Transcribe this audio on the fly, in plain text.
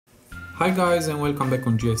Hi guys and welcome back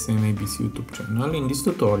on GSM-ABC YouTube channel. In this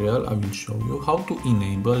tutorial I will show you how to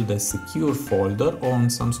enable the secure folder on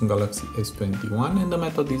Samsung Galaxy S21, and the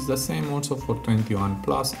method is the same also for 21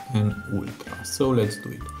 Plus and Ultra. So let's do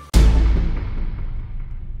it.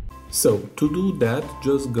 So to do that,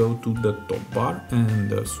 just go to the top bar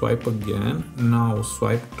and swipe again. Now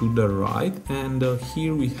swipe to the right, and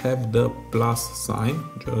here we have the plus sign.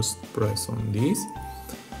 Just press on this.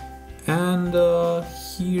 And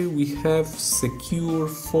here we have secure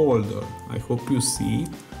folder. I hope you see.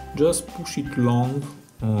 Just push it long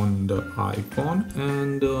on the icon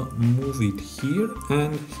and move it here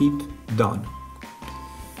and hit done.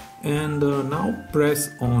 And now press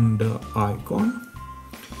on the icon.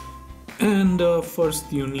 And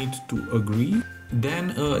first you need to agree.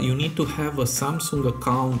 Then you need to have a Samsung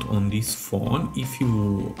account on this phone. If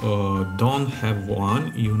you don't have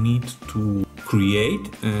one, you need to create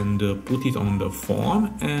and put it on the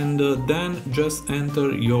phone, and then just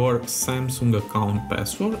enter your Samsung account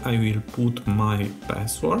password. I will put my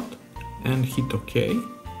password and hit OK.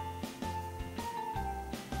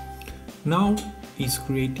 Now it's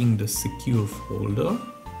creating the secure folder.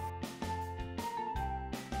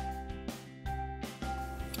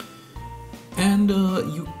 And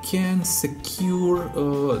you can secure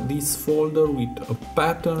this folder with a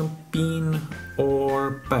pattern, pin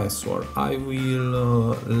or password. I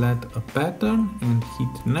will let a pattern and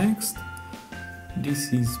hit next.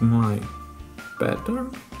 This is my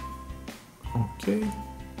pattern. Okay.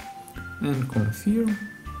 And confirm.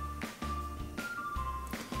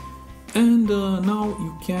 And now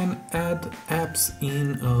you can add apps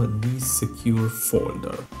in this secure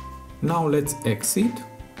folder. Now let's exit.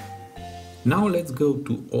 Now let's go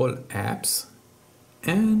to all apps,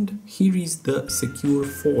 and here is the secure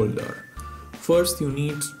folder. First you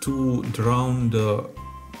need to draw the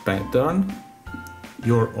pattern,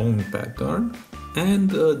 your own pattern, and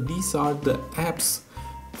these are the apps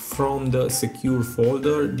from the secure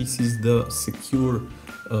folder. This is the secure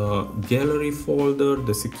gallery folder,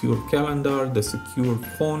 the secure calendar, the secure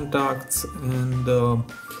contacts, and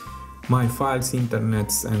my files,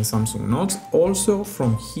 internets and Samsung Notes. Also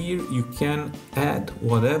from here you can add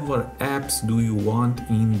whatever apps do you want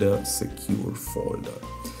in the secure folder.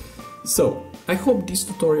 So I hope this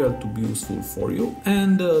tutorial to be useful for you,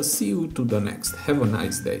 and see you to the next. Have a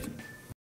nice day.